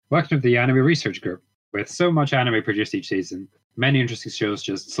Welcome to the Anime Research Group. With so much anime produced each season, many interesting shows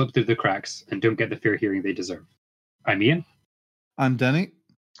just slip through the cracks and don't get the fair hearing they deserve. I'm Ian. I'm Danny.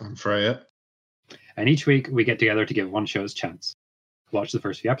 I'm Freya. And each week we get together to give one show its chance, watch the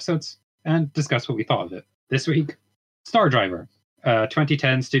first few episodes, and discuss what we thought of it. This week, Star Driver,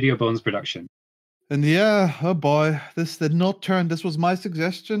 2010 Studio Bones production. And yeah, oh boy, this was my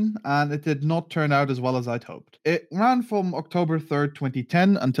suggestion, and it did not turn out as well as I'd hoped. It ran from October 3rd,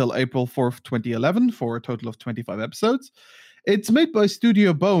 2010 until April 4th, 2011 for a total of 25 episodes. It's made by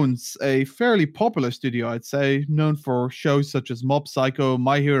Studio Bones, a fairly popular studio, I'd say, known for shows such as Mob Psycho,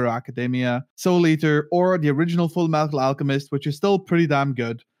 My Hero Academia, Soul Eater, or the original Full Metal Alchemist, which is still pretty damn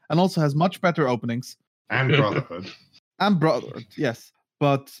good, and also has much better openings. And Brotherhood. And Brotherhood, yes.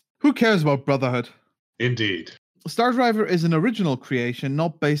 But who cares about Brotherhood? Indeed. Star Driver is an original creation,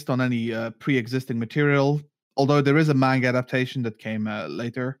 not based on any pre-existing material, although there is a manga adaptation that came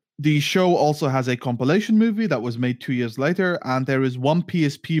later. The show also has a compilation movie that was made 2 years later, and there is one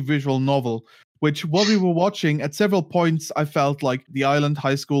PSP visual novel, which while we were watching, at several points I felt like the island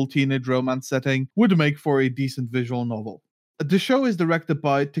high school teenage romance setting would make for a decent visual novel. The show is directed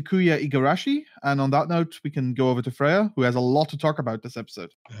by Takuya Igarashi, and on that note, we can go over to Freya, who has a lot to talk about this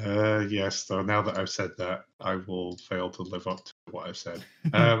episode. Yes, though now that I've said that, I will fail to live up to what I've said.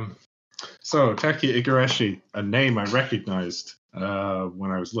 So, Takuya Igarashi, a name I recognized when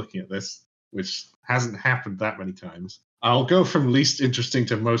I was looking at this, which hasn't happened that many times. I'll go from least interesting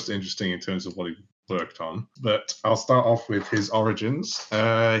to most interesting in terms of what he worked on, but I'll start off with his origins.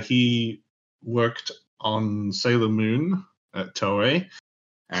 He worked on Sailor Moon at Toei,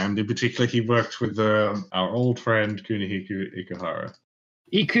 and in particular he worked with our old friend Kunihiko Ikuhara.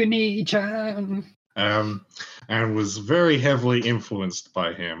 Ikuni-chan! And was very heavily influenced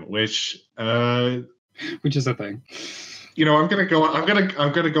by him, which is a thing. You know, I'm gonna go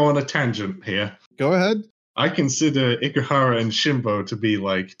on a tangent here. Go ahead. I consider Ikuhara and Shimbo to be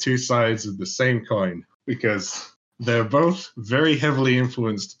like two sides of the same coin, because they're both very heavily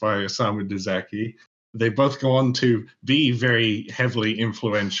influenced by Osamu Dezaki. They both go on to be very heavily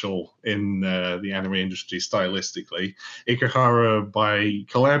influential in the anime industry stylistically. Ikuhara by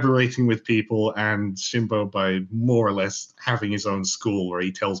collaborating with people, and Shimbo by more or less having his own school where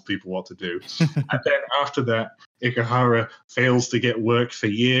he tells people what to do. And then after that, Ikuhara fails to get work for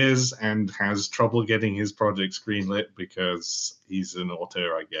years and has trouble getting his projects greenlit because he's an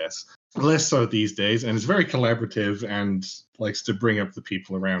auteur, I guess. Less so these days, and is very collaborative and likes to bring up the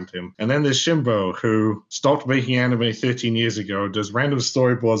people around him. And then there's Shimbo, who stopped making anime 13 years ago, does random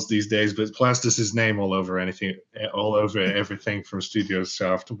storyboards these days, but plasters his name all over everything from Studio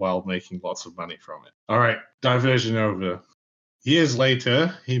Shaft while making lots of money from it. All right, diversion over. Years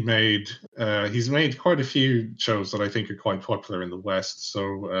later, he's made quite a few shows that I think are quite popular in the West.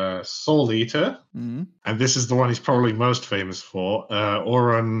 So Soul Eater, and this is the one he's probably most famous for,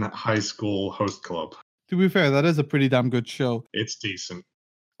 Ouran High School Host Club. To be fair, that is a pretty damn good show. It's decent.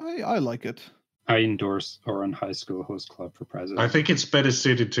 I like it. I endorse Ouran High School Host Club for president. I think it's better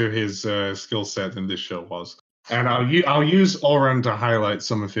suited to his skill set than this show was. And I'll use Ouran to highlight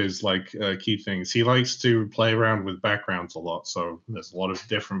some of his key things. He likes to play around with backgrounds a lot, so there's a lot of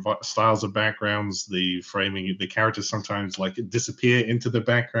different styles of backgrounds. The framing, the characters sometimes disappear into the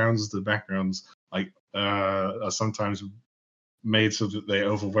backgrounds. The backgrounds are sometimes made so that they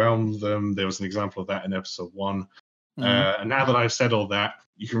overwhelm them. There was an example of that in episode 1. And now that I've said all that,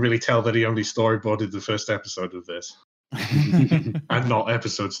 you can really tell that he only storyboarded the first episode of this, and not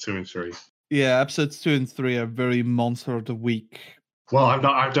episodes 2 and 3. Yeah, episodes 2 and 3 are very monster of the week. Well,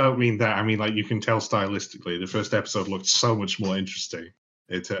 I don't mean that. I mean, you can tell stylistically, the first episode looked so much more interesting,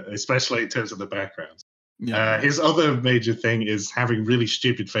 especially in terms of the backgrounds. Yeah. His other major thing is having really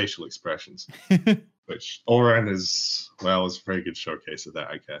stupid facial expressions, which Ouran is a very good showcase of that,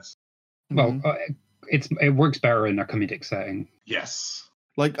 I guess. Well, it works better in a comedic setting. Yes.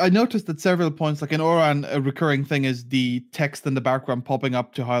 I noticed at several points, in Ouran, a recurring thing is the text in the background popping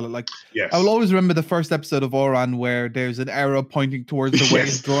up to highlight. Yes. I will always remember the first episode of Ouran where there's an arrow pointing towards the way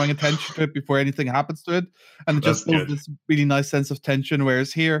it's drawing attention to it before anything happens to it. And it just builds this really nice sense of tension.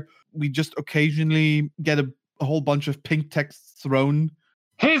 Whereas here, we just occasionally get a whole bunch of pink text thrown.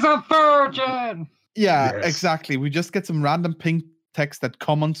 He's a virgin! Yeah, exactly. We just get some random pink text that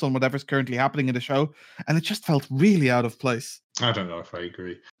comments on whatever's currently happening in the show, and it just felt really out of place. I don't know if I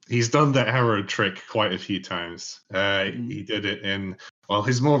agree. He's done the arrow trick quite a few times. He did it in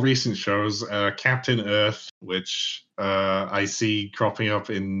his more recent shows, Captain Earth, which I see cropping up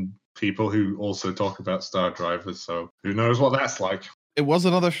in people who also talk about Star Drivers, so who knows what that's like. It was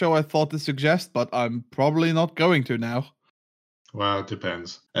another show I thought to suggest, but I'm probably not going to now. Well, it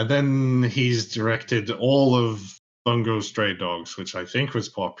depends. And then he's directed all of Bungo Stray Dogs, which I think was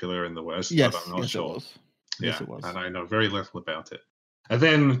popular in the West, Yes, but I'm not yes, sure. it was. Yeah, Yes, it was. and I know very little about it. And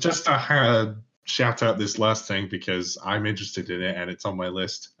then just to shout out this last thing because I'm interested in it and it's on my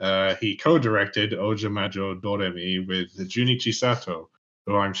list. He co-directed Oja Majo Doremi with Junichi Sato,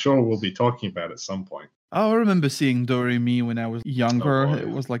 who I'm sure we'll be talking about at some point. I remember seeing Doremi when I was younger. boy. It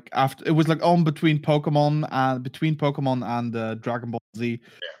was like after. It was like on between Pokemon and Dragon Ball Z.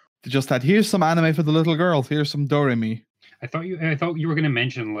 They just had here's some anime for the little girls. Here's some Doremi. I thought you were going to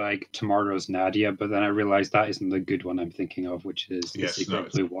mention like Tomorrow's Nadia, but then I realized that isn't the good one I'm thinking of, which is The Secret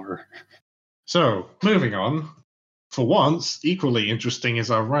of Blue Water. So, moving on. For once, equally interesting is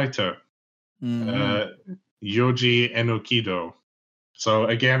our writer, Mhm. Yoji Enokido. So,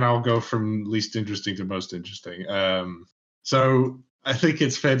 again, I'll go from least interesting to most interesting. So, I think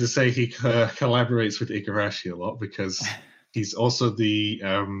it's fair to say he collaborates with Igarashi a lot because he's also the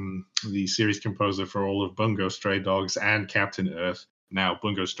series composer for all of Bungo Stray Dogs and Captain Earth. Now,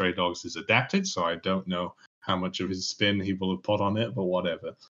 Bungo Stray Dogs is adapted, so I don't know how much of his spin he will have put on it, but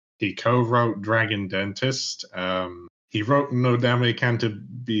whatever. He co-wrote Dragon Dentist. He wrote No Dame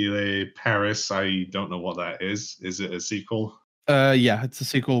Cantabile Paris. I don't know what that is. Is it a sequel? Yeah, it's a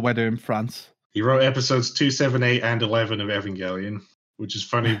sequel, whether in France. He wrote episodes 2, 7, 8, and 11 of Evangelion, which is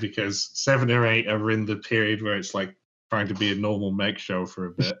funny because 7 or 8 are in the period where it's like trying to be a normal mech show for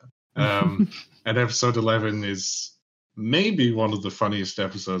a bit. And episode 11 is maybe one of the funniest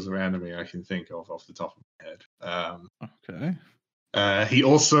episodes of anime I can think of off the top of my head. Okay. He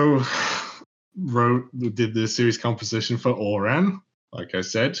also did the series composition for Oran, like I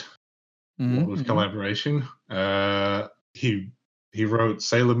said, with collaboration. He wrote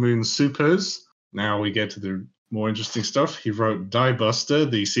Sailor Moon Supers. Now we get to the more interesting stuff. He wrote Die Buster,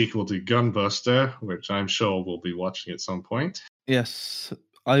 the sequel to Gunbuster, which I'm sure we'll be watching at some point. Yes,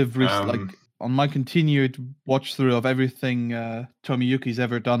 I've like on my continued watch through of everything Tomiyuki's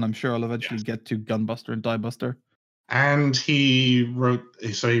ever done. I'm sure I'll eventually get to Gunbuster and Die Buster. And he wrote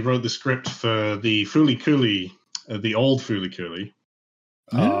the script for the Fooly Cooly, the old Fooly Cooly.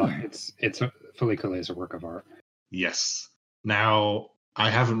 It's Fooly Cooly is a work of art. Yes. Now,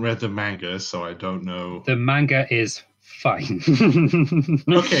 I haven't read the manga, so I don't know. The manga is fine.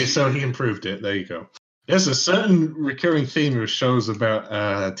 Okay, so he improved it. There you go. There's a certain recurring theme of shows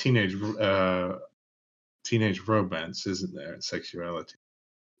about teenage romance, isn't there? And sexuality.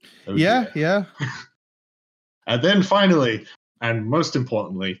 Oh, yeah. And then finally, and most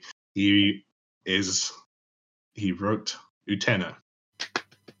importantly, he wrote Utena,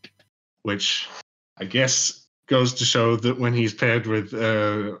 which I guess goes to show that when he's paired with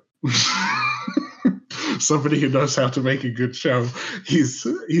somebody who knows how to make a good show,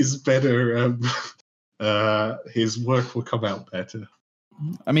 he's better. His work will come out better.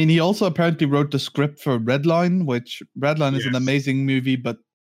 I mean, he also apparently wrote the script for Redline, which Redline is an amazing movie, but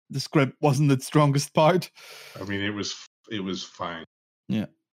the script wasn't its strongest part. I mean, it was fine. Yeah.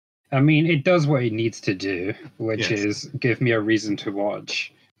 I mean, it does what it needs to do, which is give me a reason to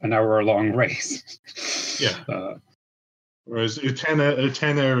watch an hour-long race. Yeah. Whereas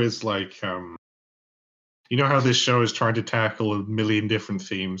Utena is like, you know how this show is trying to tackle a million different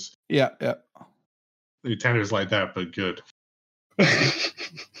themes? Yeah. Utena is like that, but good.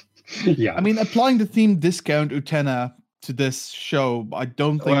 Yeah. I mean, applying the theme discount Utena to this show, I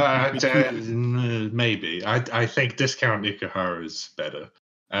don't think. Maybe. I think discount Ikuhara is better.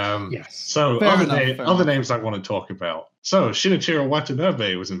 Yes. So other names I want to talk about. So Shinichiro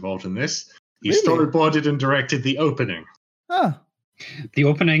Watanabe was involved in this. He storyboarded and directed the opening. The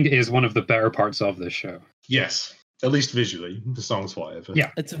opening is one of the better parts of this show. Yes, at least visually. The songs, whatever.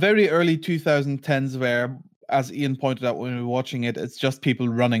 Yeah. It's very early 2010s where, as Ian pointed out when we were watching it, it's just people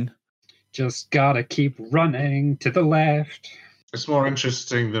running. Just gotta keep running to the left. It's more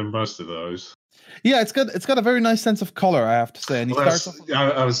interesting than most of those. Yeah, it's got a very nice sense of color, I have to say. And he starts off.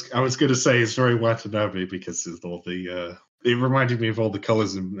 I was going to say it's very Watanabe because it's all the. It reminded me of all the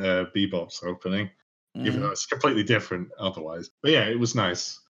colors in Bebop's opening, even though it's completely different otherwise. But yeah, it was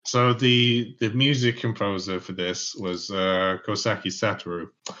nice. So the music composer for this was Kosaki Satoru,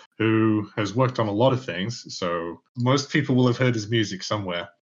 who has worked on a lot of things. So most people will have heard his music somewhere.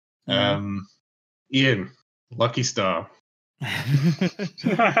 Ian, Lucky Star.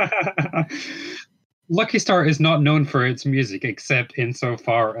 Lucky Star is not known for its music, except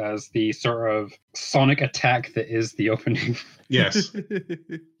insofar as the sort of sonic attack that is the opening. Yes.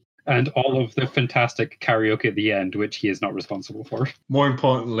 And all of the fantastic karaoke at the end, which he is not responsible for. More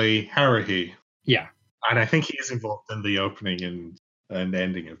importantly, Haruhi. Yeah. And I think he is involved in the opening and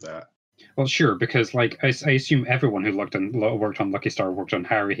ending of that. Well, sure, because like I assume everyone who worked on Lucky Star worked on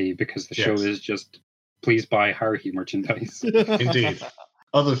Haruhi because the show Yes. is just please buy Haruhi merchandise. Indeed.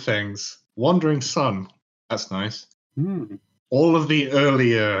 Other things. Wandering Sun. That's nice. Hmm. All of the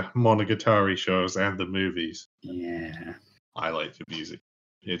earlier Monogatari shows and the movies. Yeah. I like the music.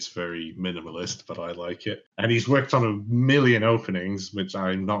 It's very minimalist, but I like it. And he's worked on a million openings, which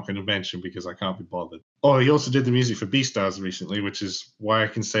I'm not going to mention because I can't be bothered. Oh, he also did the music for Beastars recently, which is why I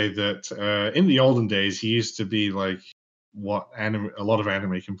can say that in the olden days, he used to be like what a lot of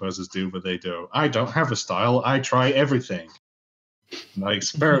anime composers do, but they do. I don't have a style. I try everything. And I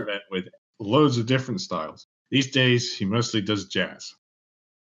experiment with loads of different styles. These days, he mostly does jazz.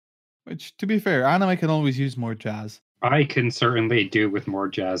 Which, to be fair, anime can always use more jazz. I can certainly do with more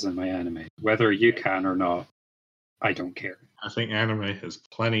jazz in my anime. Whether you can or not, I don't care. I think anime has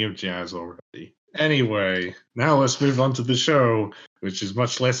plenty of jazz already. Anyway, now let's move on to the show, which is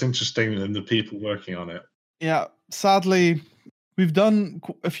much less interesting than the people working on it. Yeah, sadly, we've done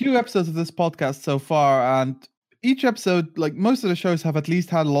a few episodes of this podcast so far, and each episode, like most of the shows, have at least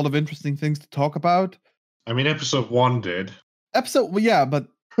had a lot of interesting things to talk about. I mean, episode 1 did. Well, yeah, but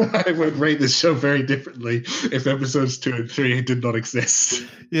I would rate this show very differently if episodes 2 and 3 did not exist.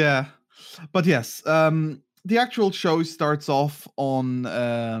 yeah, but yes, the actual show starts off on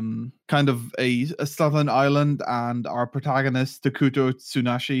kind of a southern island, and our protagonist, Takuto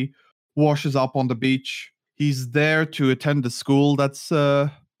Tsunashi, washes up on the beach. He's there to attend the school that's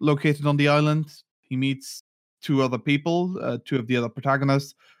located on the island. He meets two other people, two of the other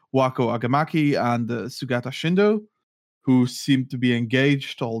protagonists, Wako Agamaki and Sugata Shindo, who seem to be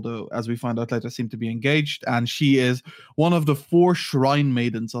engaged, although, as we find out later, seem to be engaged. And she is one of the 4 shrine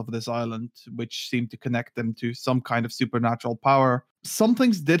maidens of this island, which seem to connect them to some kind of supernatural power. Some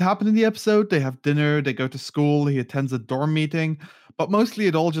things did happen in the episode. They have dinner, they go to school, he attends a dorm meeting, but mostly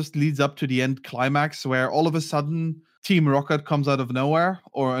it all just leads up to the end climax, where all of a sudden Team Rocket comes out of nowhere,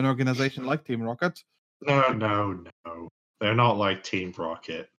 or an organization like Team Rocket. No. They're not like Team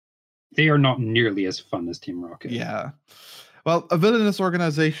Rocket. They are not nearly as fun as Team Rocket. Yeah. Well, a villainous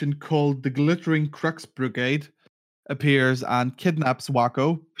organization called the Glittering Crux Brigade appears and kidnaps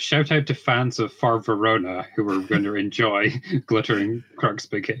Wako. Shout out to fans of Far Verona who are going to enjoy Glittering Crux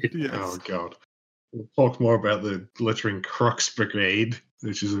Brigade. Yes. Oh, God. We'll talk more about the Glittering Crux Brigade,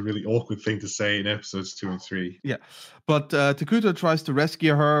 which is a really awkward thing to say in episodes 2 and 3. Yeah. But Takuto tries to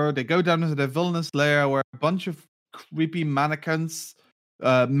rescue her. They go down into their villainous lair where a bunch of creepy mannequins,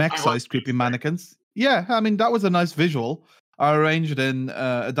 mech-sized creepy mannequins. Yeah, I mean, that was a nice visual. Are arranged in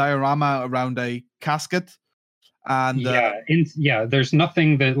a diorama around a casket. And there's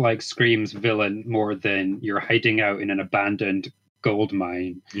nothing that like screams villain more than you're hiding out in an abandoned gold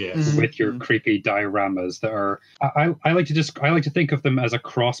mine with your creepy dioramas that are I like to think of them as a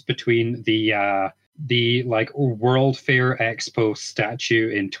cross between the like World Fair Expo statue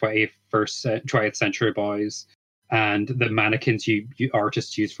in 20th Century Boys and the mannequins you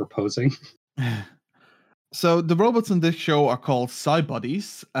artists use for posing. So the robots in this show are called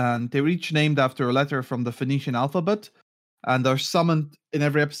Cybodies, and they're each named after a letter from the Phoenician alphabet, and are summoned in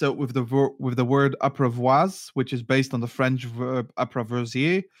every episode with the word apprivoise, which is based on the French verb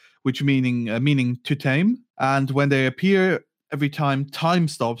apprivoiser, which meaning to tame. And when they appear, every time time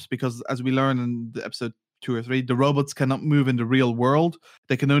stops, because as we learn in the episode 2 or 3, the robots cannot move in the real world.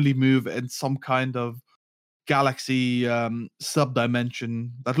 They can only move in some kind of galaxy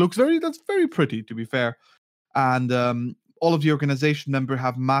sub-dimension that's very pretty, to be fair. And all of the organization members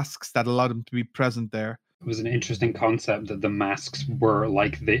have masks that allow them to be present there. It was an interesting concept that the masks were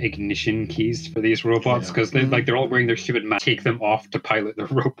like the ignition keys for these robots, because they're all wearing their stupid masks. Take them off to pilot the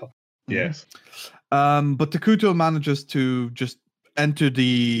robot. Yes. But Takuto manages to just enter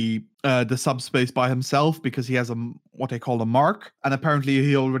the subspace by himself because he has what they call a mark, and apparently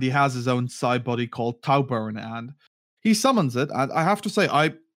he already has his own Cybody called Tauburn, and he summons it. And I have to say,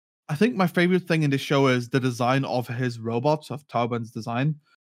 I think my favorite thing in the show is the design of his robots, of Tauburn's design,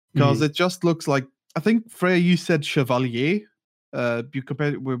 because it just looks like, I think, Freya, you said Chevalier. Were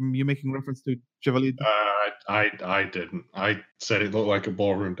you making reference to Chevalier? I didn't. I said it looked like a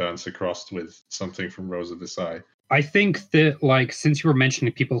ballroom dancer crossed with something from Rosa Versailles. I think that, like, since you were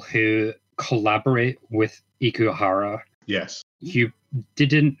mentioning people who collaborate with Ikuhara, yes, you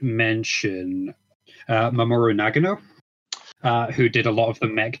didn't mention Mamoru Nagano, who did a lot of the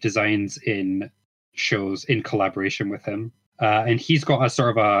mech designs in shows in collaboration with him. And he's got a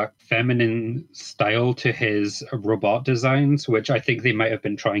sort of a feminine style to his robot designs, which I think they might have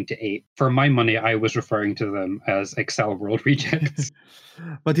been trying to ape. For my money, I was referring to them as Excel World rejects.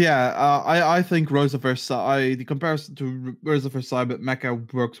 But yeah, I think Rosa Versailles, the comparison to Rosa Versailles but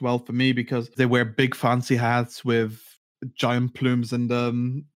Mecha works well for me because they wear big fancy hats with giant plumes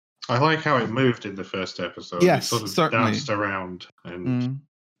and I like how it moved in the first episode. Yes, it sort of certainly. danced around and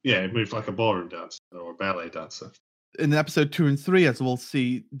yeah, it moved like a ballroom dancer or a ballet dancer. In episode 2 and 3, as we'll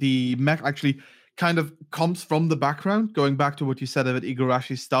see, the mech actually kind of comes from the background, going back to what you said about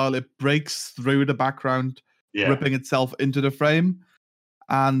Igarashi's style. It breaks through the background, ripping itself into the frame.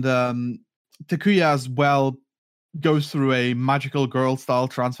 And Takuya as well goes through a magical girl style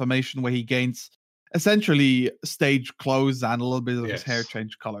transformation where he gains essentially stage clothes and a little bit of his hair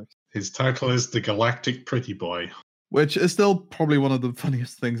change color. His title is the Galactic Pretty Boy, which is still probably one of the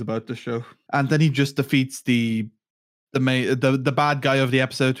funniest things about the show. And then he just defeats the bad guy of the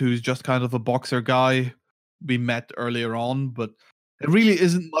episode, who's just kind of a boxer guy we met earlier on, but it really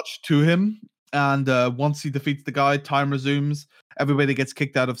isn't much to him. And once he defeats the guy, time resumes. Everybody gets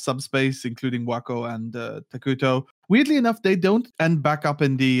kicked out of subspace, including Wako and Takuto. Weirdly enough, they don't end back up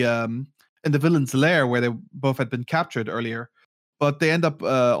in the villain's lair where they both had been captured earlier, but they end up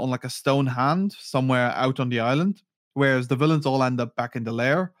on like a stone hand somewhere out on the island, whereas the villains all end up back in the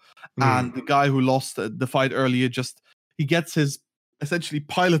lair. And the guy who lost the fight earlier he gets his essentially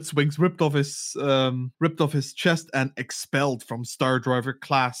pilot's wings ripped off his chest and expelled from Star Driver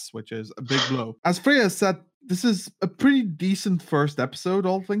class, which is a big blow. As Freya said, this is a pretty decent first episode,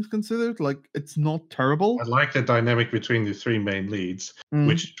 all things considered. Like, it's not terrible. I like the dynamic between the three main leads,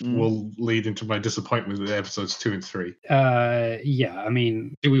 which will lead into my disappointment with episodes 2 and 3. Yeah, I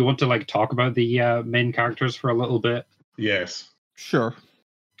mean, do we want to like talk about the main characters for a little bit? Yes. Sure.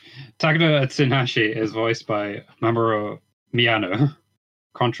 Takeda Tsunashi is voiced by Mamoru Miyano,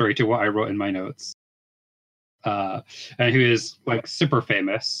 contrary to what I wrote in my notes. And who is like super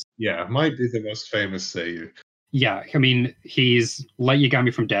famous. Yeah, might be the most famous Seiyu. Yeah, I mean, he's Light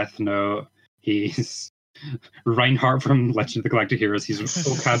Yagami from Death Note. He's Reinhardt from Legend of the Galactic Heroes. He's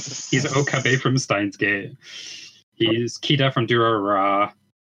Okabe from Steins Gate. He's Kida from Durarara.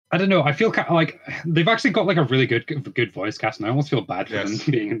 I don't know. I feel like they've actually got like a really good voice cast, and I almost feel bad for them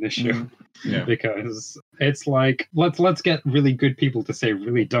being in this show because it's like let's get really good people to say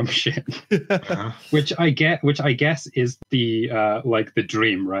really dumb shit, which I guess is the like the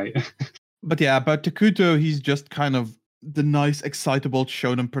dream, right? But yeah, about Takuto, he's just kind of the nice, excitable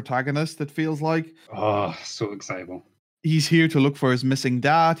shonen protagonist. It feels like so excitable. He's here to look for his missing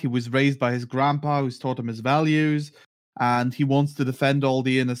dad. He was raised by his grandpa, who's taught him his values. And he wants to defend all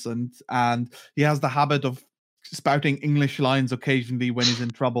the innocent, and he has the habit of spouting English lines occasionally when he's in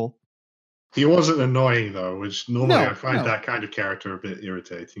trouble. He wasn't annoying though, which normally I find that kind of character a bit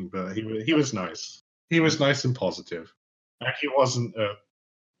irritating, but he was nice. He was nice and positive. And he wasn't a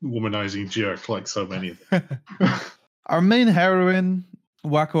womanizing jerk like so many of them. Our main heroine,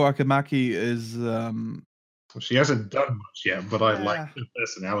 Wako Akamaki, is she hasn't done much yet, but I like her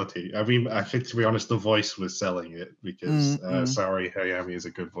personality. I mean, I think, to be honest, the voice was selling it because Saori Hayami is a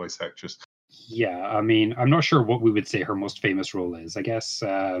good voice actress. Yeah, I mean, I'm not sure what we would say her most famous role is. I guess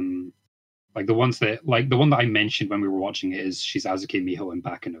like the one that I mentioned when we were watching it is she's Azuki Miho in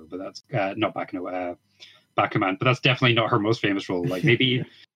Baccano, but that's not Baccano, Bakuman, but that's definitely not her most famous role. Like maybe.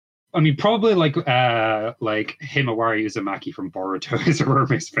 I mean, probably like Himawari Uzumaki from Boruto is her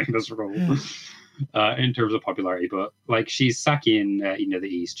most famous role. In terms of popularity, but like she's Saki in Eden of the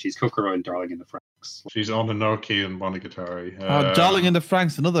East, she's Kokoro in Darling in the Franxx. She's Ononoki in Monogatari. Darling in the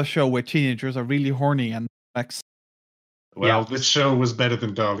Franxx, another show where teenagers are really horny and sex. Well, this show was better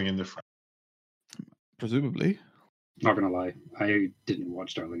than Darling in the Franxx. Presumably. Not gonna lie, I didn't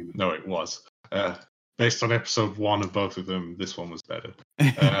watch Darling in the Franxx. No, it was. Based on episode 1 of both of them, this one was better.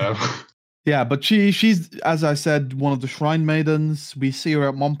 Yeah, but she's, as I said, one of the Shrine Maidens. We see her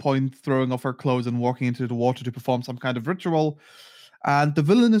at one point throwing off her clothes and walking into the water to perform some kind of ritual. And the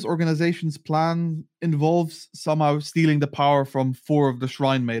villainous organization's plan involves somehow stealing the power from 4 of the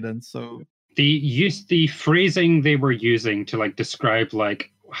Shrine Maidens. So the phrasing they were using to like describe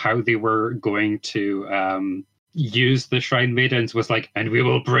like how they were going to use the Shrine Maidens was like, and we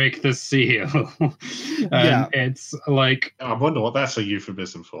will break the seal. It's like, I wonder what that's a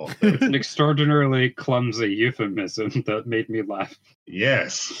euphemism for. It's an extraordinarily clumsy euphemism that made me laugh.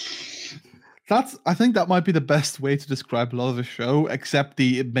 Yes. I think that might be the best way to describe a lot of the show, except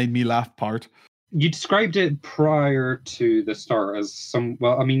the "it made me laugh" part. You described it prior to the start as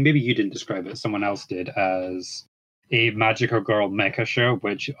maybe you didn't describe it, someone else did, as a Magical Girl mecha show,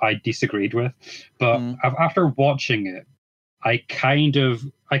 which I disagreed with. But after watching it, I kind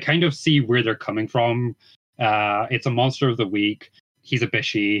of see where they're coming from. It's a monster of the week. He's a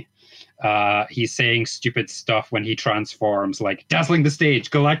bishy. He's saying stupid stuff when he transforms, like dazzling the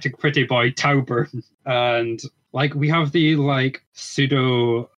stage, galactic pretty boy Tauburn. And like we have the like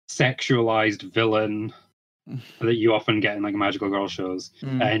pseudo sexualized villain that you often get in like magical girl shows,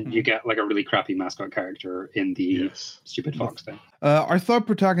 and you get like a really crappy mascot character in the stupid fox thing. Our third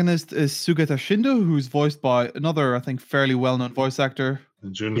protagonist is Sugata Shindo, who's voiced by another, I think, fairly well-known voice actor,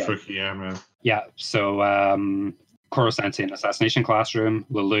 Jun Fukuyama. Yeah, so Koro-sensei in Assassination Classroom,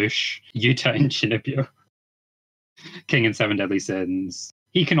 Lelouch, Yuta in Shinobio, King in Seven Deadly Sins.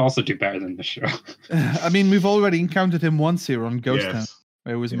 He can also do better than this show. I mean, we've already encountered him once here on Ghost Town.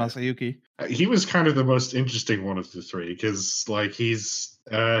 It was Masayuki. He was kind of the most interesting one of the three because, like, he's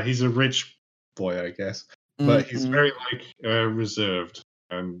a rich boy, I guess, but he's very like reserved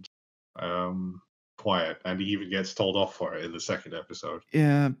and quiet, and he even gets told off for it in the second episode.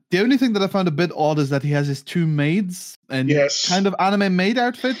 Yeah, the only thing that I found a bit odd is that he has his two maids and kind of anime maid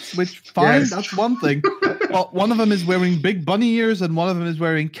outfits, which fine, that's one thing. But one of them is wearing big bunny ears, and one of them is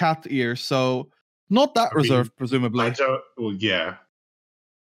wearing cat ears, so not that reserved, presumably.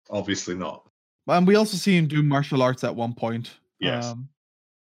 Obviously not. And we also see him do martial arts at one point. Yes.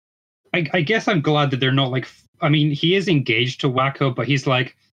 I guess I'm glad that they're not like... I mean, he is engaged to Wako, but he's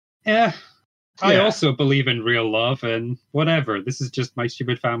like, I also believe in real love and whatever. This is just my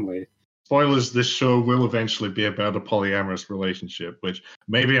stupid family. Spoilers, this show will eventually be about a polyamorous relationship, which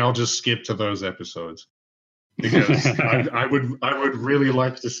maybe I'll just skip to those episodes. Because I would really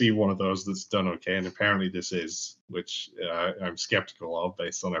like to see one of those that's done okay, and apparently this is, which I'm skeptical of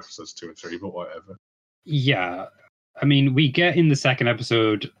based on episodes 2 and 3, but whatever. Yeah, I mean, we get in the second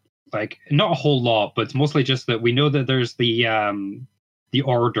episode, like, not a whole lot, but it's mostly just that we know that there's the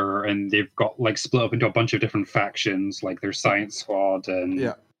Order, and they've got, like, split up into a bunch of different factions, like their Science Squad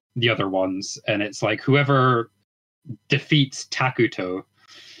and the other ones, and it's like whoever defeats Takuto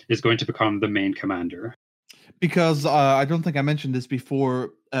is going to become the main commander. Because I don't think I mentioned this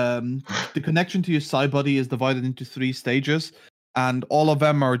before, the connection to your Psy Buddy is divided into 3 stages, and all of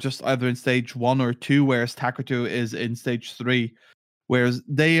them are just either in stage 1 or 2, whereas Takuto is in stage 3. Whereas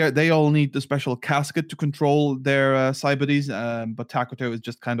they all need the special casket to control their Psy Buddies, but Takuto is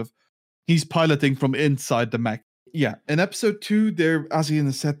just kind of, he's piloting from inside the mech. Yeah, in episode 2, there, as Ian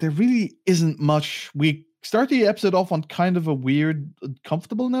has said, there really isn't much. We start the episode off on kind of a weird,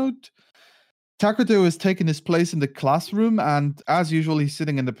 uncomfortable note. Takuto has taken his place in the classroom, and as usual, he's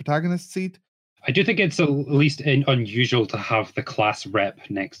sitting in the protagonist seat. I do think it's at least unusual to have the class rep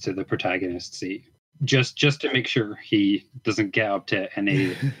next to the protagonist seat, just to make sure he doesn't get up to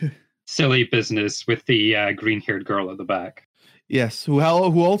any silly business with the green-haired girl at the back. Yes, who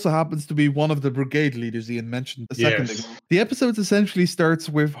also happens to be one of the brigade leaders Ian mentioned a second ago. The episode essentially starts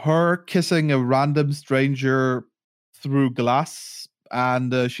with her kissing a random stranger through glass.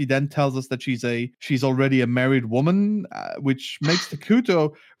 And she then tells us that she's already a married woman, which makes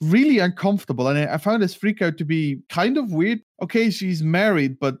Takuto really uncomfortable. And I found this freak out to be kind of weird. Okay, she's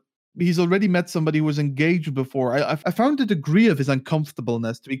married, but he's already met somebody who was engaged before. I found the degree of his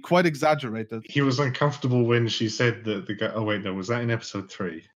uncomfortableness to be quite exaggerated. He was uncomfortable when she said that the guy... Oh, wait, no, was that in episode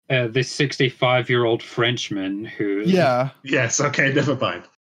 3? This 65-year-old Frenchman who... Yeah. Yes, okay, never mind.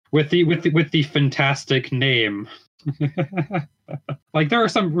 With the fantastic name... Like there are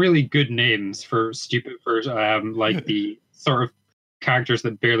some really good names for like the sort of characters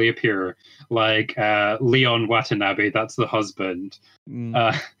that barely appear, like Leon Watanabe, that's the husband.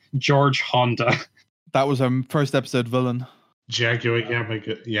 George Honda, that was our first episode villain. Jaguar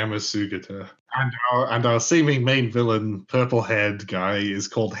Yamasugata, and our seeming main villain, purple head guy, is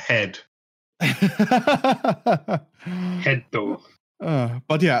called Head. Head though.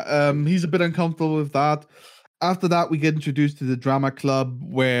 But yeah, he's a bit uncomfortable with that. After that, we get introduced to the drama club,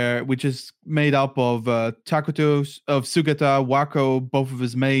 which is made up of Takuto, of Sugata, Wako, both of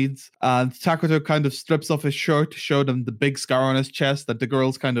his maids. And Takuto kind of strips off his shirt to show them the big scar on his chest that the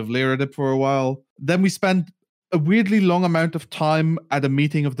girls kind of leer at it for a while. Then we spend a weirdly long amount of time at a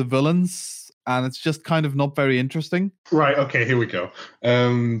meeting of the villains, and it's just kind of not very interesting. Right, okay, here we go.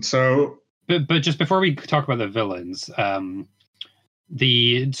 But just before we talk about the villains...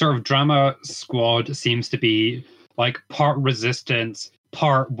 the sort of drama squad seems to be like part resistance,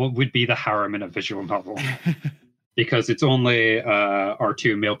 part what would be the harem in a visual novel. Because it's only our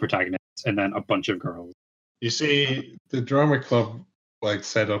 2 male protagonists and then a bunch of girls. You see, the drama club like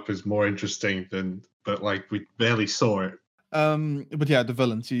setup is more interesting but like we barely saw it. But yeah, the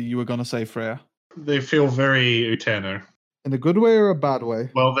villains, you were gonna say, Freya. They feel very Utena. In a good way or a bad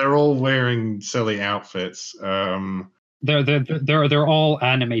way? Well, they're all wearing silly outfits. They're all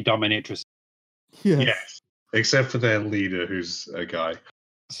anime dominatrix. Yes. Except for their leader, who's a guy.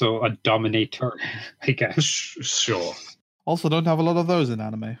 So a dominator, I guess. Sure. Also, don't have a lot of those in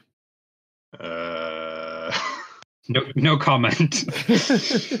anime. No comment.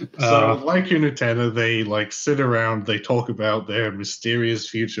 So, like Unutena, they like sit around, they talk about their mysterious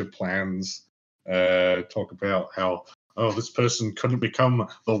future plans, talk about how, this person couldn't become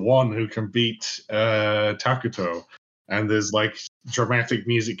the one who can beat Takuto. And there's like dramatic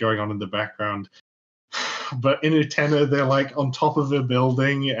music going on in the background. But in Utena, they're like on top of a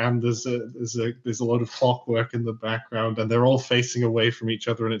building, and there's a lot of clockwork in the background, and they're all facing away from each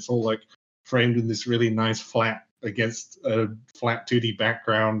other, and it's all like framed in this really nice flat against a flat 2D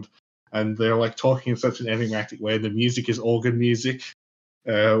background, and they're like talking in such an enigmatic way. The music is organ music,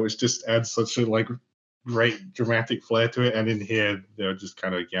 which just adds such a like great dramatic flair to it. And in here, they're just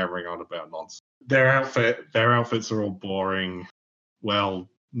kind of yammering on about nonsense. Their outfits are all boring. Well,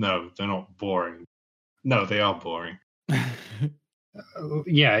 no, they're not boring. No, they are boring.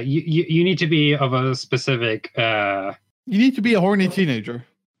 Yeah, you need to be of a specific. You need to be a horny teenager.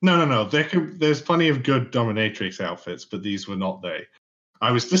 No. There's plenty of good dominatrix outfits, but these were not they.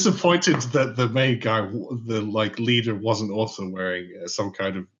 I was disappointed that the main guy, the like leader, wasn't also wearing some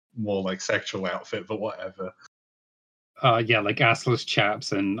kind of more like sexual outfit, but whatever. Yeah, like assless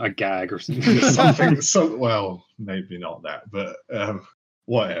chaps and a gag or something. Well, maybe not that, but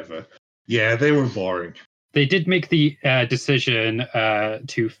whatever. Yeah, they were boring. They did make the decision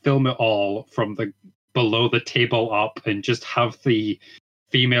to film it all from the below the table up and just have the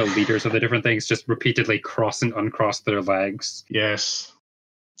female leaders of the different things just repeatedly cross and uncross their legs. Yes.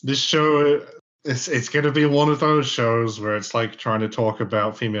 This show, it's going to be one of those shows where it's like trying to talk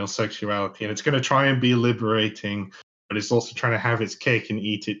about female sexuality, and it's going to try and be liberating, but it's also trying to have its cake and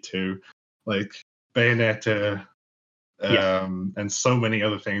eat it too. Like Bayonetta and so many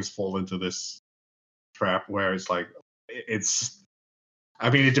other things fall into this trap where it's like,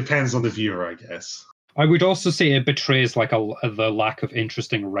 it depends on the viewer, I guess. I would also say it betrays like the lack of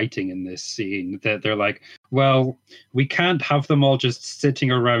interesting writing in this scene. That they're like, well, we can't have them all just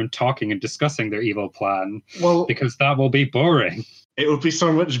sitting around talking and discussing their evil plan, because that will be boring. It would be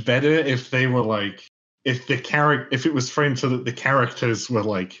so much better if they were like, if it was framed so that the characters were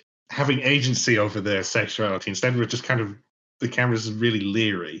like having agency over their sexuality. Instead, we're just kind of, the camera's really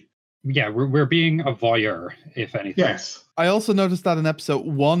leery. Yeah, we're being a voyeur, if anything. Yes. I also noticed that in episode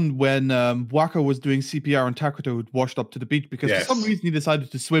 1 when Waka was doing CPR on Takuto, who'd washed up to the beach because for some reason he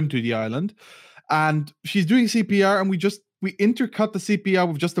decided to swim to the island. And she's doing CPR, and we intercut the CPR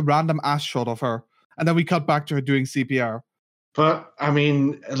with just a random ass shot of her. And then we cut back to her doing CPR. But, I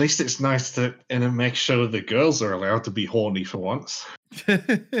mean, at least it's nice that in a mech show the girls are allowed to be horny for once.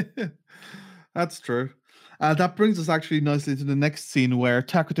 That's true. That brings us actually nicely to the next scene where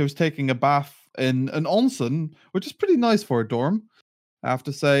Takuto's taking a bath in an onsen, which is pretty nice for a dorm, I have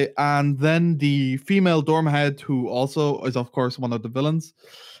to say. And then the female dorm head, who also is, of course, one of the villains,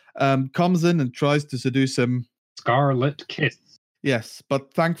 comes in and tries to seduce him. Scarlet Kiss. Yes,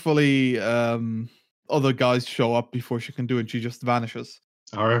 but thankfully other guys show up before she can do it, and she just vanishes.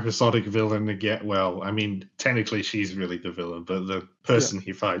 Our episodic villain again, well, I mean, technically she's really the villain, but the person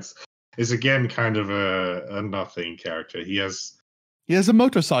he fights is again kind of a nothing character. He has a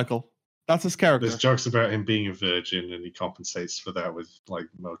motorcycle. That's his character. There's jokes about him being a virgin, and he compensates for that with like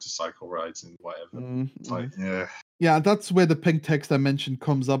motorcycle rides and whatever. It's like, yeah, that's where the pink text I mentioned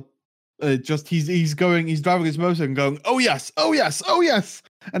comes up. He's driving his motorcycle and going, oh yes,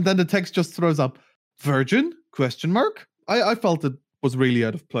 and then the text just throws up virgin ? I felt it was really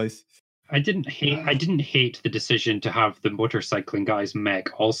out of place. I didn't hate the decision to have the motorcycling guy's mech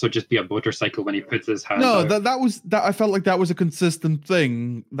also just be a motorcycle when he puts his hand out. that I felt like that was a consistent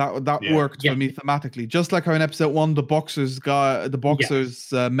thing that worked for me thematically. Just like how in episode 1 the boxer's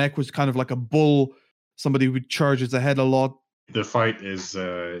mech was kind of like a bull, somebody who charges ahead a lot. The fight is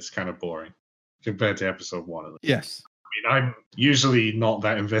kind of boring compared to episode 1. Yes. I mean, I'm usually not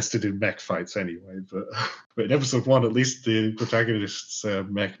that invested in mech fights anyway, but in episode 1, at least the protagonist's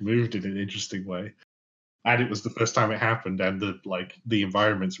mech moved in an interesting way, and it was the first time it happened, and the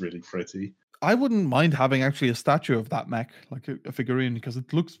environment's really pretty. I wouldn't mind having actually a statue of that mech, like a figurine, because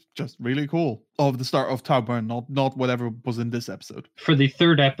it looks just really cool. Of the start of Tauburn, not whatever was in this episode. For the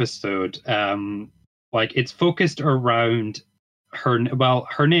third episode, it's focused around her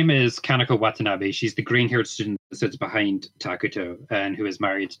name is Kanako Watanabe. She's the green-haired student that sits behind Takuto and who is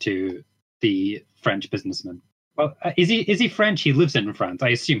married to the French businessman. Well, is he French? He lives in France. I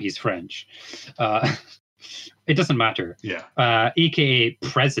assume he's French. It doesn't matter. Yeah. AKA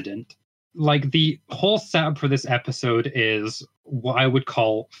president. like the whole setup for this episode is what I would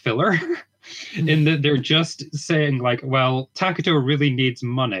call filler. In that they're just saying like, well, Takuto really needs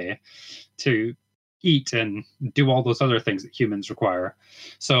money to eat and do all those other things that humans require.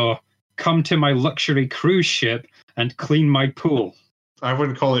 So come to my luxury cruise ship and clean my pool. I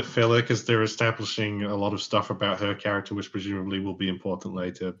wouldn't call it filler because they're establishing a lot of stuff about her character, which presumably will be important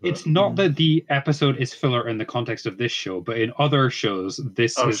later. But... It's not that the episode is filler in the context of this show, but in other shows,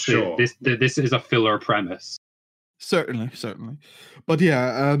 this is a filler premise. Certainly. But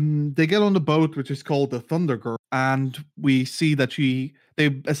yeah, they get on the boat, which is called the Thunder Girl, and we see that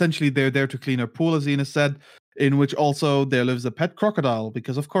they're there to clean her pool, as Ina said, in which also there lives a pet crocodile,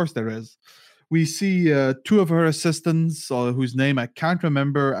 because of course there is. We see two of her assistants, whose name I can't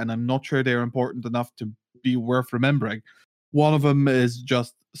remember, and I'm not sure they're important enough to be worth remembering. One of them is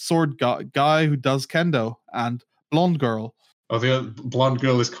just sword guy who does kendo, and blonde girl. Oh, the blonde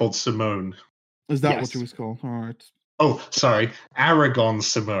girl is called Simone. Is that what she was called? All right. Oh, sorry. Aragon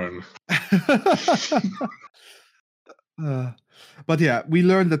Simone. But yeah, we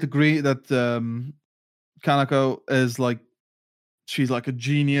learned that Kanako is she's like a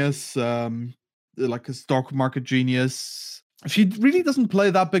genius, like a stock market genius. She really doesn't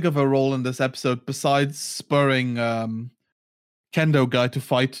play that big of a role in this episode, besides spurring Kendo guy to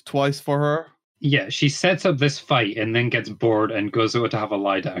fight twice for her. Yeah, she sets up this fight and then gets bored and goes out to have a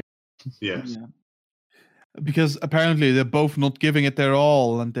lie down. Yes. Yeah. Because apparently they're both not giving it their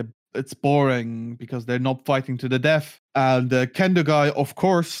all, and it's boring because they're not fighting to the death. And the Kendo guy, of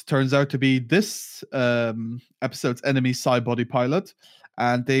course, turns out to be this episode's enemy Cybody pilot,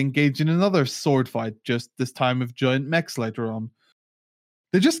 and they engage in another sword fight, just this time with giant mechs later on.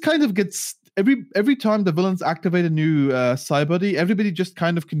 They just kind of gets every time the villains activate a new Cybody, everybody just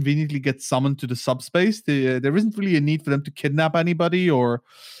kind of conveniently gets summoned to the subspace. There isn't really a need for them to kidnap anybody or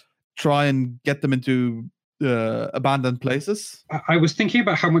try and get them into abandoned places. I was thinking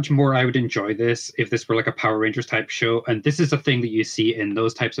about how much more I would enjoy this if this were like a Power Rangers type show, and this is a thing that you see in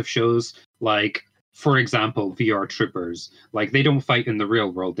those types of shows, like for example VR Troopers. Like they don't fight in the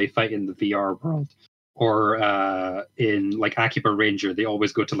real world, they fight in the VR world. Or in like Akiba Ranger, they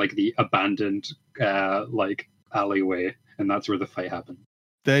always go to like the abandoned like alleyway, and that's where the fight happens.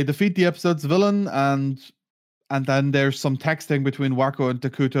 They defeat the episode's villain, and then there's some texting between Wako and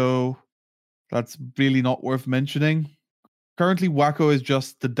Takuto that's really not worth mentioning. Currently, Wako is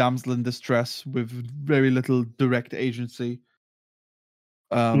just the damsel in distress with very little direct agency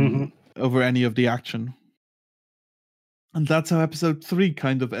over any of the action. And that's how episode 3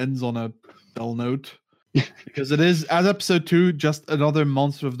 kind of ends on a dull note. Because it is, as episode 2, just another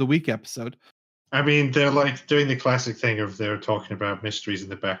Monster of the Week episode. I mean, they're like doing the classic thing of they're talking about mysteries in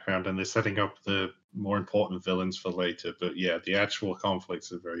the background and they're setting up the more important villains for later. But yeah, the actual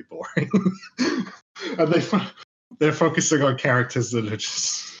conflicts are very boring. And they're focusing on characters that are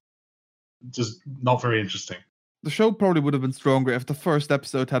just not very interesting. The show probably would have been stronger if the first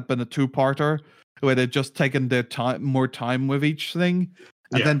episode had been a 2-parter where they'd just taken their more time with each thing.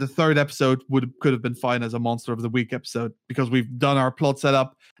 And then the third episode could have been fine as a Monster of the Week episode, because we've done our plot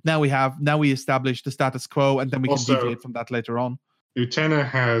setup. Now we establish the status quo, and then we can deviate from that later on. Utena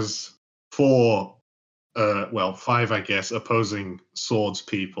has 5, I guess, opposing swords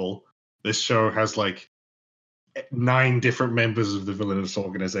people. This show has like 9 different members of the villainous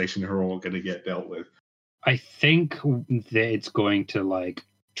organization who are all going to get dealt with. I think that it's going to like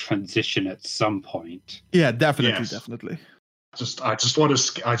transition at some point. Yeah, definitely. I just want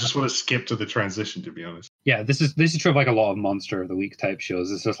to skip to the transition, to be honest. Yeah, this is true of like a lot of Monster of the Week type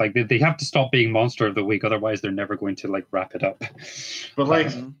shows. It's just like they have to stop being Monster of the Week, otherwise they're never going to like wrap it up. But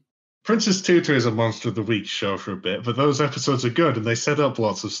like Princess Tutor is a Monster of the Week show for a bit, but those episodes are good and they set up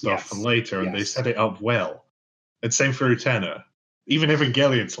lots of stuff for later and they set it up well. And same for Utena. Even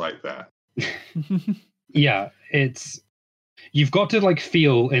Evangelion's like that. Yeah, you've got to like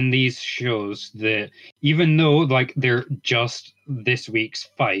feel in these shows that even though like they're just this week's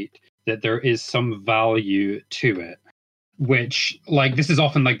fight, that there is some value to it. Which like this is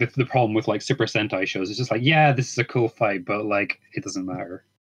often like the problem with like Super Sentai shows. It's just like, yeah, this is a cool fight, but like it doesn't matter.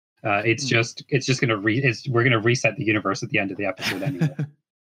 It's just gonna we're gonna reset the universe at the end of the episode anyway.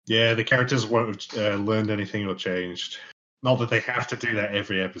 Yeah, the characters won't have learned anything or changed. Not that they have to do that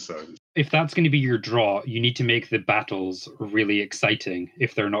every episode. If that's going to be your draw, you need to make the battles really exciting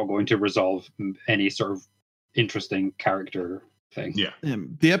if they're not going to resolve any sort of interesting character thing. Yeah.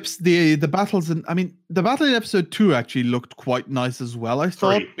 The battles the battle in episode 2 actually looked quite nice as well, I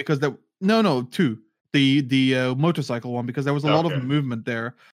thought. 3. Because 2. The motorcycle one, because there was a lot of movement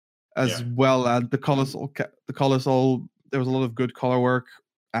there as well, and the colossal there was a lot of good color work.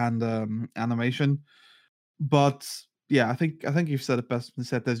 and animation. But yeah, I think you've said it best when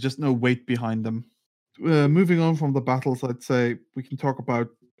said there's just no weight behind them. Moving on from the battles, I'd say we can talk about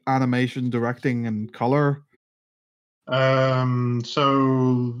animation, directing, and color.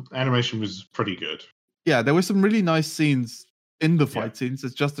 So animation was pretty good. Yeah, there were some really nice scenes in the fight scenes.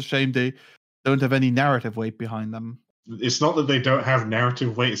 It's just a shame they don't have any narrative weight behind them. It's not that they don't have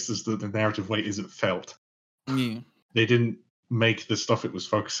narrative weight, it's just that the narrative weight isn't felt. Yeah. They didn't make the stuff it was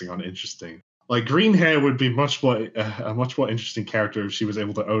focusing on interesting. Like Green Hair would be a much more interesting character if she was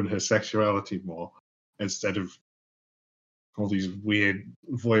able to own her sexuality more, instead of all these weird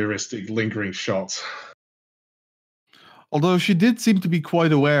voyeuristic lingering shots. Although she did seem to be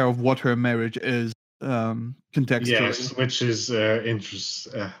quite aware of what her marriage is, contextually. Yes, which is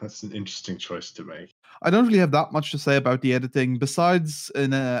that's an interesting choice to make. I don't really have that much to say about the editing. Besides,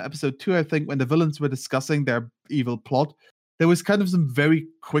 in episode 2, I think when the villains were discussing their evil plot, there was kind of some very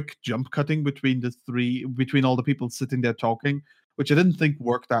quick jump cutting between all the people sitting there talking, which I didn't think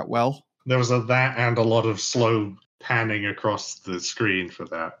worked that well. There was that and a lot of slow panning across the screen for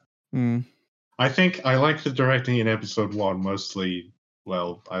that. I think I like the directing in episode 1 mostly.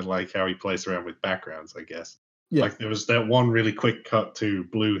 Well, I like how he plays around with backgrounds, I guess. Yeah. Like there was that one really quick cut to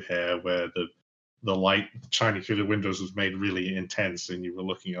Blue Hair where the light shining through the windows was made really intense and you were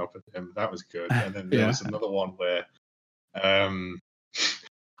looking up at him. That was good. And then there was another one where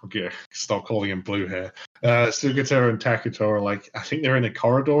okay, stop calling him Blue Hair. Sugato and Takuto are like, I think they're in a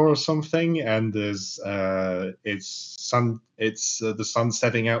corridor or something, and there's the sun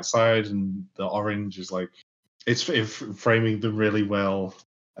setting outside, and the orange is like it's framing them really well.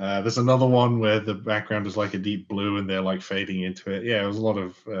 There's another one where the background is like a deep blue, and they're like fading into it. Yeah, it was a lot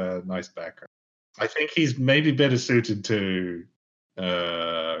of nice background. I think he's maybe better suited to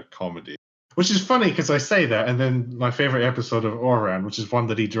comedy. Which is funny because I say that, and then my favorite episode of Oran, which is one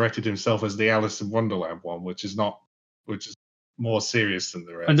that he directed himself as the Alice in Wonderland one, which is more serious than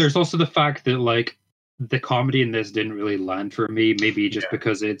the rest. And there's also the fact that like the comedy in this didn't really land for me, maybe just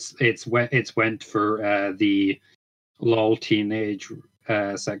because it's went for the lol teenage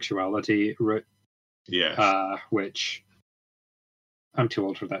sexuality route. Yeah. Which I'm too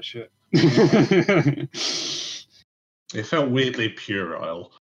old for that shit. It felt weirdly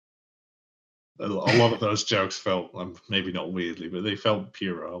puerile. A lot of those jokes felt, maybe not weirdly, but they felt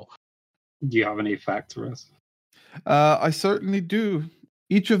puerile. Do you have any facts for us? I certainly do.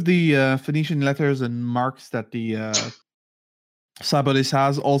 Each of the Phoenician letters and marks that the Sabonis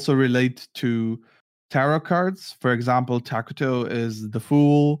has also relate to tarot cards. For example, Takuto is the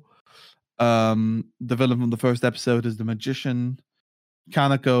Fool. The villain from the first episode is the Magician.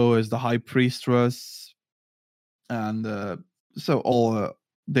 Kanako is the High Priestess. And so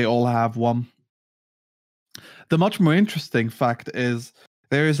they all have one. The much more interesting fact is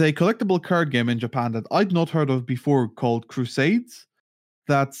there is a collectible card game in Japan that I'd not heard of before called Crusades.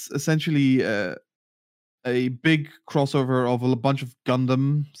 That's essentially a big crossover of a bunch of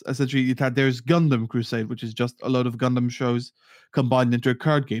Gundams. Essentially, there's Gundam Crusade, which is just a load of Gundam shows combined into a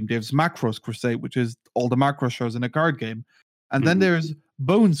card game. There's Macross Crusade, which is all the Macross shows in a card game. And then there's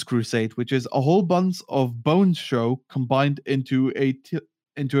Bones Crusade, which is a whole bunch of Bones show combined into a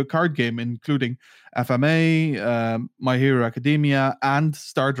card game, including FMA, My Hero Academia, and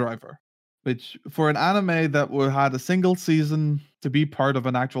Star Driver. Which, for an anime that had a single season to be part of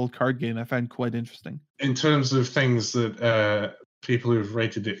an actual card game, I found quite interesting. In terms of things that people who've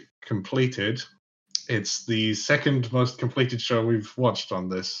rated it completed, it's the second most completed show we've watched on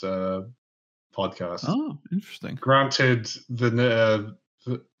this podcast. Oh, interesting. Granted,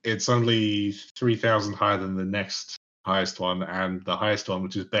 it's only 3,000 higher than the next highest one, and the highest one,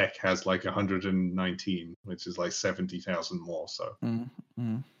 which is Beck, has like 119, which is like 70,000 more. So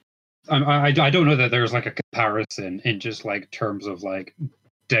I don't know that there's like a comparison in just like terms of like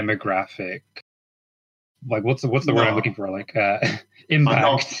demographic. Like what's the word I'm looking for? Like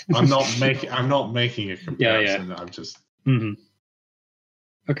impact. I'm not making a comparison. Yeah. I'm just. Mm-hmm.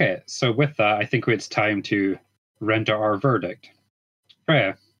 Okay, so with that, I think it's time to render our verdict.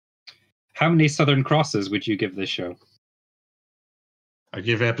 Freya, how many Southern Crosses would you give this show? I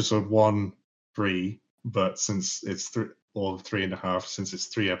give episode 1 3, but since it's 3.5, since it's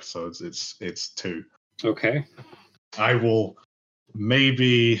 3 episodes, it's 2. Okay. I will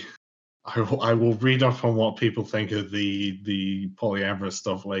read up on what people think of the polyamorous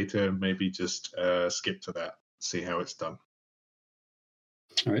stuff later, and maybe just skip to that, see how it's done.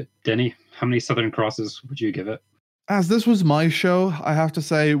 All right, Denny, how many Southern Crosses would you give it? As this was my show, I have to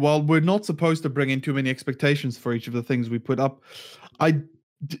say, while we're not supposed to bring in too many expectations for each of the things we put up, I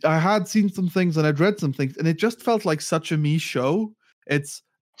had seen some things and I'd read some things, and it just felt like such a me show. It's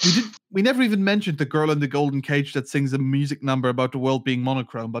We never even mentioned the girl in the golden cage that sings a music number about the world being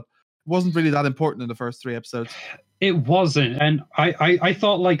monochrome, but it wasn't really that important in the first 3 episodes. It wasn't, and I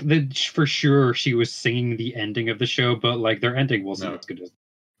thought like for sure she was singing the ending of the show, but like their ending wasn't as good as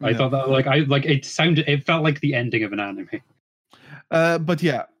I thought that. Like it felt like the ending of an anime. But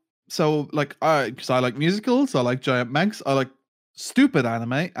yeah, so like because I like musicals, I like giant Manx, I like stupid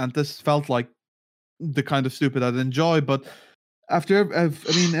anime, and this felt like the kind of stupid I'd enjoy. But after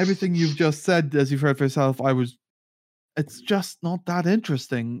everything you've just said, as you've heard for yourself, it's just not that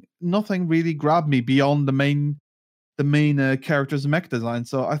interesting. Nothing really grabbed me beyond the main character's mech design.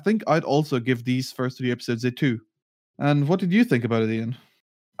 So I think I'd also give these first 3 episodes a 2. And what did you think about it, Ian?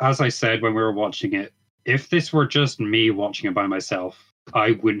 As I said when we were watching it, if this were just me watching it by myself,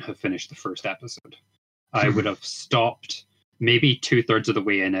 I wouldn't have finished the first episode. I would have stopped maybe 2/3 of the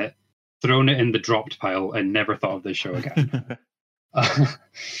way in it, thrown it in the dropped pile, and never thought of this show again.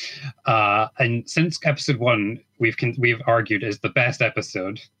 And since episode 1 we've argued is the best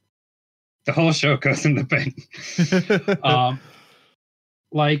episode, the whole show goes in the bin.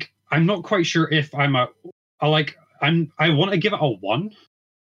 Like I'm not quite sure if I want to give it a 1.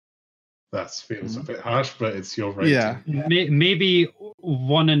 That feels a bit harsh, but it's your rating. Yeah, maybe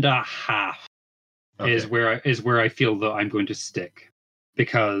 1.5 is where I feel that I'm going to stick,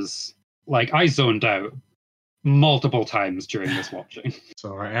 because like I zoned out multiple times during this watching.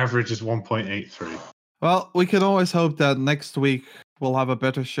 So our average is 1.83. Well, we can always hope that next week we'll have a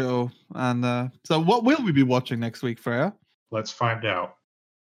better show. And so what will we be watching next week, Freya? Let's find out.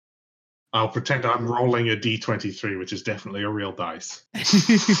 I'll pretend I'm rolling a D23, which is definitely a real dice.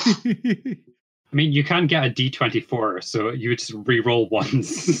 I mean, you can get a D24, so you would just re-roll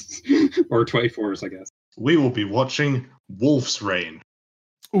ones. Or 24s, I guess. We will be watching Wolf's Rain.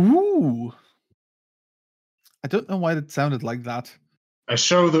 Ooh. I don't know why it sounded like that. A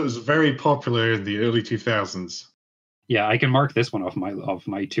show that was very popular in the early 2000s. Yeah, I can mark this one off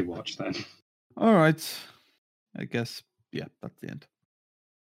my to watch then. All right. I guess, yeah, that's the end.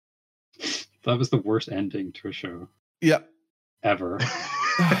 That was the worst ending to a show. Yeah. Ever.